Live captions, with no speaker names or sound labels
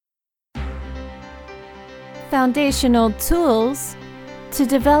foundational tools to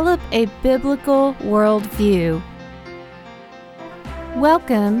develop a biblical worldview.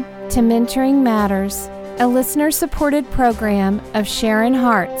 Welcome to Mentoring Matters, a listener-supported program of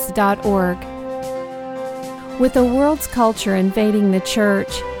SharonHearts.org. With the world's culture invading the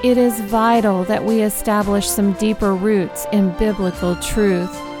church, it is vital that we establish some deeper roots in biblical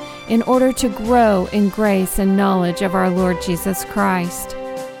truth in order to grow in grace and knowledge of our Lord Jesus Christ.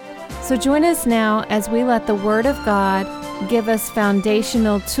 So join us now as we let the Word of God give us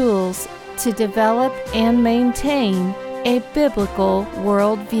foundational tools to develop and maintain a biblical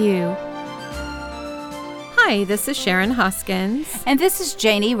worldview. Hi, this is Sharon Hoskins. And this is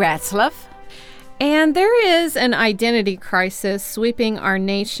Janie Ratzlaff. And there is an identity crisis sweeping our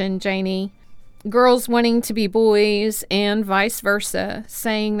nation, Janie. Girls wanting to be boys and vice versa,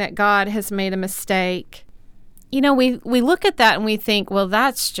 saying that God has made a mistake. You know, we look at that and we think, well,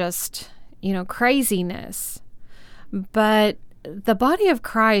 that's just, craziness. But the body of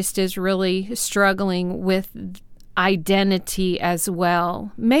Christ is really struggling with identity as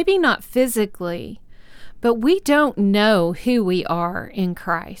well. Maybe not physically, but we don't know who we are in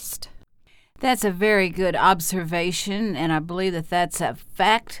Christ. That's a very good observation, and I believe that that's a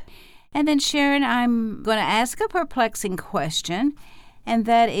fact. And then, Sharon, I'm going to ask a perplexing question, and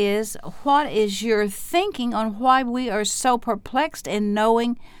that is, what is your thinking on why we are so perplexed in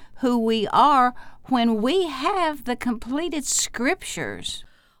knowing who we are when we have the completed scriptures?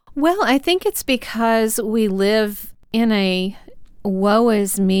 Well, I think it's because we live in a woe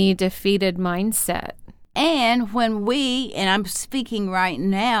is me defeated mindset. And when we, and I'm speaking right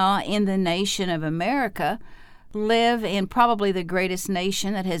now in the nation of America, live in probably the greatest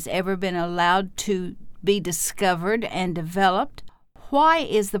nation that has ever been allowed to be discovered and developed, why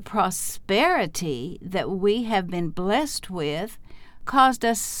is the prosperity that we have been blessed with caused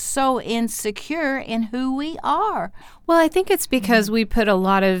us so insecure in who we are? Well, I think it's because we put a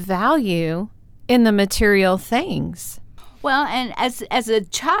lot of value in the material things. Well, and as a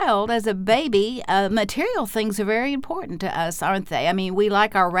child, as a baby, material things are very important to us, aren't they? I mean, we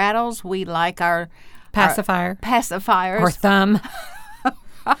like our rattles, we like our pacifiers. Or thumb.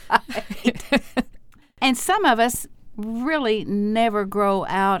 Right. And some of us really never grow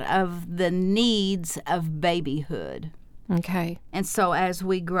out of the needs of babyhood. Okay. And so as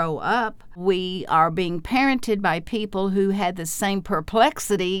we grow up, we are being parented by people who had the same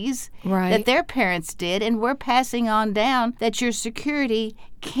perplexities that their parents did, and we're passing on down that your security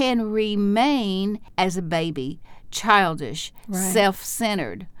can remain as a baby, childish,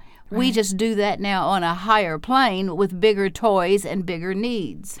 self-centered. Right. We just do that now on a higher plane with bigger toys and bigger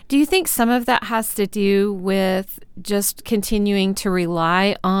needs. Do you think some of that has to do with just continuing to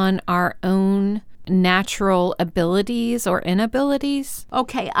rely on our own natural abilities or inabilities?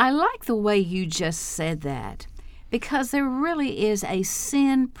 Okay, I like the way you just said that, because there really is a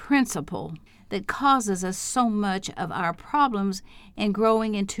sin principle that causes us so much of our problems in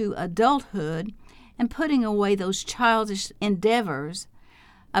growing into adulthood and putting away those childish endeavors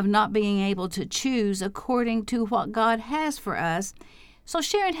of not being able to choose according to what God has for us. So,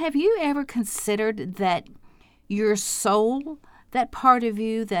 Sharon, have you ever considered that your soul, that part of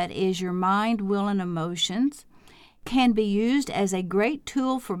you that is your mind, will, and emotions, can be used as a great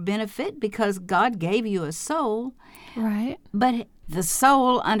tool for benefit because God gave you a soul? Right. But the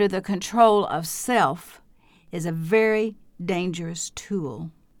soul under the control of self is a very dangerous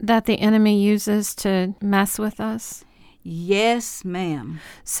tool. That the enemy uses to mess with us? Yes, ma'am.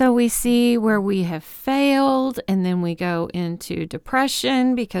 So we see where we have failed, and then we go into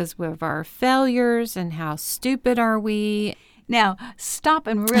depression because of our failures and how stupid are we. Now, stop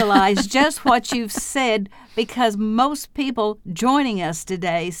and realize just what you've said, because most people joining us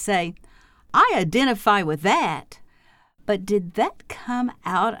today say, I identify with that. But did that come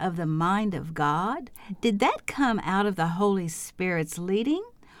out of the mind of God? Did that come out of the Holy Spirit's leading?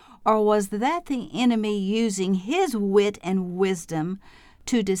 Or was that the enemy using his wit and wisdom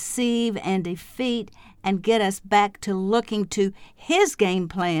to deceive and defeat and get us back to looking to his game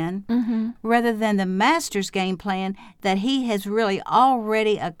plan rather than the master's game plan that he has really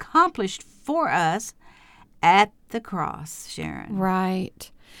already accomplished for us at the cross, Sharon?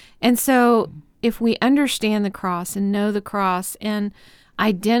 Right. And so if we understand the cross and know the cross and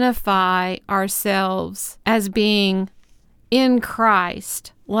identify ourselves as being in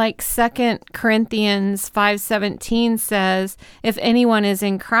Christ, like 2 Corinthians 5:17 says, if anyone is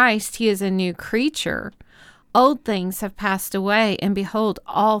in Christ, he is a new creature. Old things have passed away, and behold,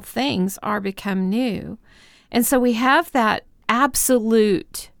 all things are become new. And so we have that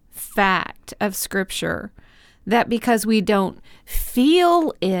absolute fact of Scripture that because we don't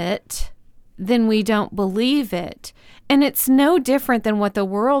feel it, then we don't believe it. And it's no different than what the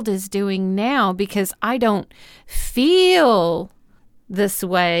world is doing now, because I don't feel this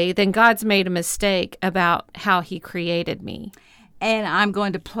way, then God's made a mistake about how he created me. And I'm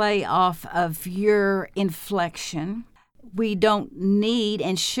going to play off of your inflection. We don't need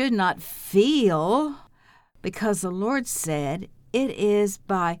and should not feel, because the Lord said it is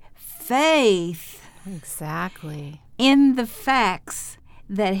by faith. Exactly. In the facts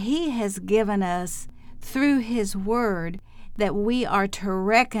that he has given us through his word that we are to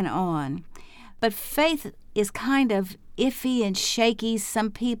reckon on. But faith is kind of iffy and shaky.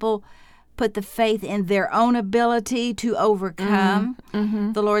 Some people put the faith in their own ability to overcome.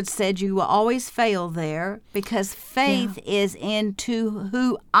 Mm-hmm. The Lord said you will always fail there, because faith is into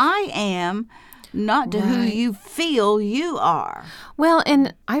who I am, not to who you feel you are. Well,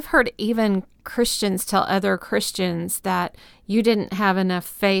 and I've heard even Christians tell other Christians that you didn't have enough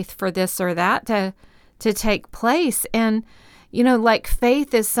faith for this or that to take place. And, like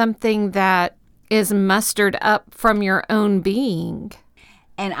faith is something that is mustered up from your own being.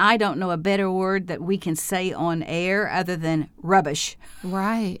 And I don't know a better word that we can say on air other than rubbish.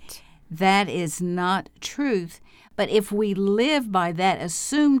 Right. That is not truth. But if we live by that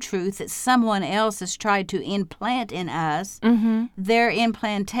assumed truth that someone else has tried to implant in us, their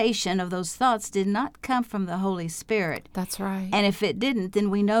implantation of those thoughts did not come from the Holy Spirit. That's right. And if it didn't,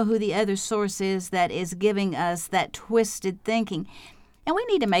 then we know who the other source is that is giving us that twisted thinking. And we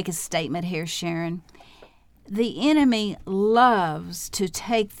need to make a statement here, Sharon. The enemy loves to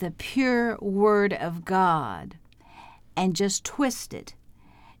take the pure Word of God and just twist it,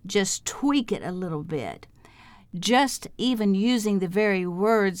 just tweak it a little bit, just even using the very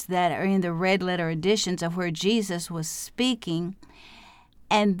words that are in the red letter editions of where Jesus was speaking,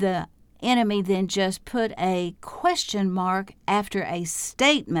 and the enemy then just put a question mark after a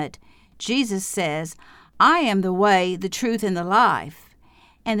statement. Jesus says, I am the way, the truth, and the life.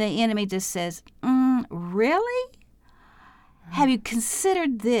 And the enemy just says, really? Have you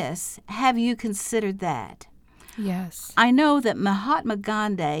considered this? Have you considered that? Yes. I know that Mahatma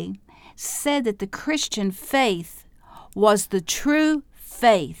Gandhi said that the Christian faith was the true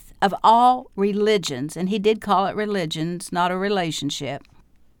faith of all religions, and he did call it religions, not a relationship.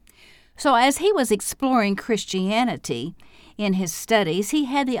 So as he was exploring Christianity in his studies, he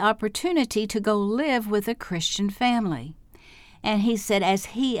had the opportunity to go live with a Christian family. And he said as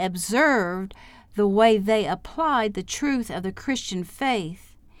he observed the way they applied the truth of the Christian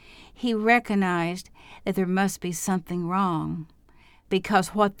faith, he recognized that there must be something wrong, because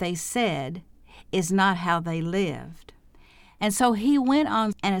what they said is not how they lived. And so he went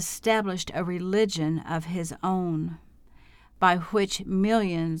on and established a religion of his own, by which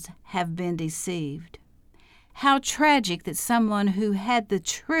millions have been deceived. How tragic that someone who had the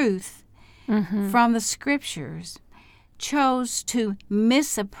truth from the Scriptures chose to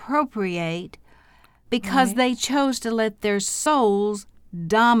misappropriate because they chose to let their souls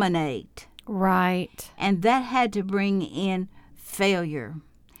dominate. Right. And that had to bring in failure.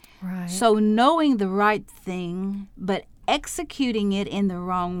 Right. So knowing the right thing, but executing it in the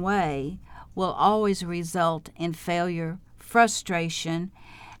wrong way, will always result in failure, frustration,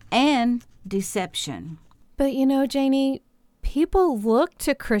 and deception. But Janie, people look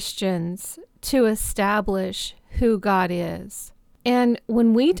to Christians to establish who God is. And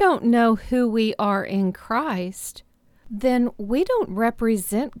when we don't know who we are in Christ, then we don't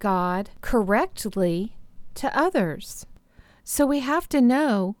represent God correctly to others. So we have to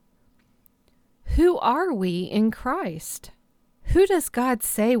know, who are we in Christ? Who does God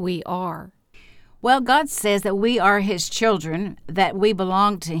say we are? Well, God says that we are His children, that we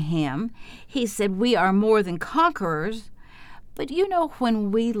belong to Him. He said we are more than conquerors. But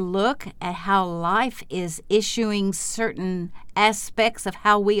when we look at how life is issuing certain aspects of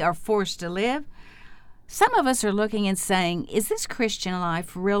how we are forced to live, some of us are looking and saying, is this Christian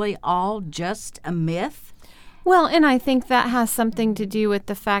life really all just a myth? Well, and I think that has something to do with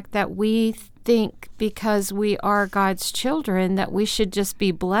the fact that we think because we are God's children that we should just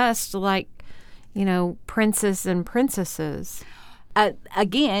be blessed like, princes and princesses.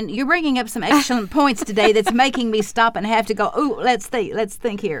 Again, you're bringing up some excellent points today that's making me stop and have to go, let's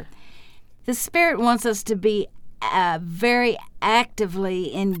think here. The Spirit wants us to be very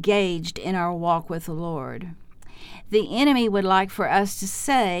actively engaged in our walk with the Lord. The enemy would like for us to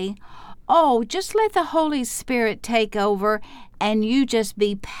say, just let the Holy Spirit take over and you just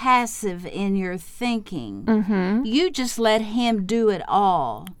be passive in your thinking. Mm-hmm. You just let Him do it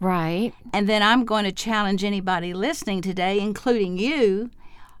all. Right. And then I'm going to challenge anybody listening today, including you.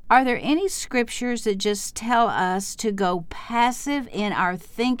 Are there any scriptures that just tell us to go passive in our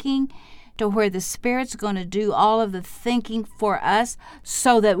thinking, to where the Spirit's going to do all of the thinking for us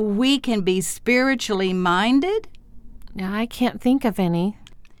so that we can be spiritually minded? Now, I can't think of any.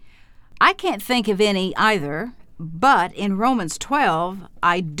 I can't think of any either, but in Romans 12,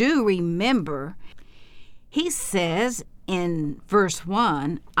 I do remember he says in verse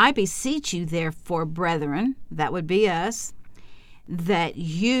 1, I beseech you therefore, brethren, that would be us, that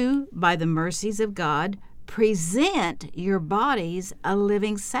you, by the mercies of God, present your bodies a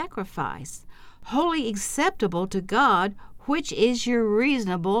living sacrifice, wholly acceptable to God, which is your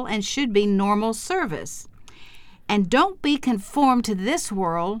reasonable and should be normal service. And don't be conformed to this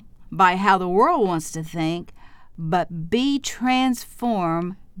world by how the world wants to think, but be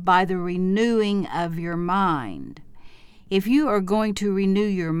transformed by the renewing of your mind. If you are going to renew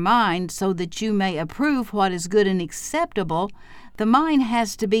your mind so that you may approve what is good and acceptable, the mind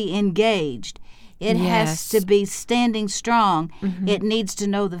has to be engaged. It has to be standing strong. Mm-hmm. It needs to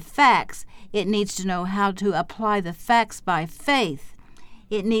know the facts. It needs to know how to apply the facts by faith.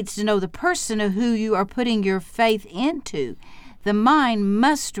 It needs to know the person who you are putting your faith into. The mind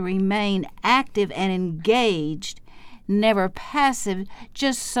must remain active and engaged, never passive,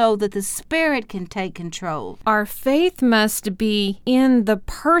 just so that the Spirit can take control. Our faith must be in the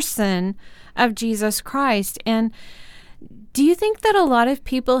person of Jesus Christ. And do you think that a lot of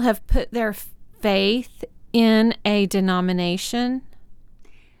people have put their faith in a denomination?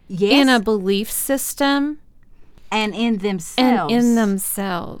 Yes. In a belief system? And in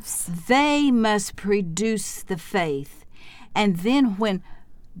themselves. They must produce the faith. And then when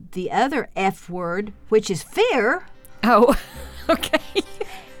the other F word, which is fear. Oh, okay.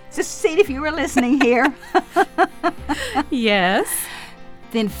 Just see if you were listening here. Yes.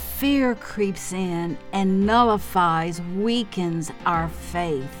 Then fear creeps in and nullifies, weakens our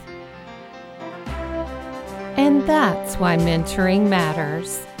faith. And that's why mentoring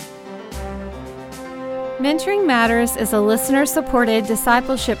matters. Mentoring Matters is a listener-supported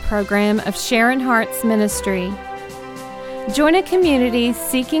discipleship program of Sharon Hart's ministry. Join a community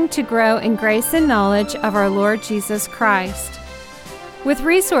seeking to grow in grace and knowledge of our Lord Jesus Christ, with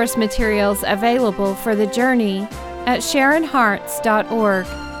resource materials available for the journey at SharonHarts.org.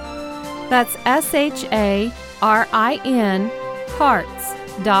 That's SHARIN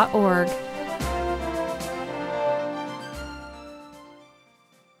Hearts.org.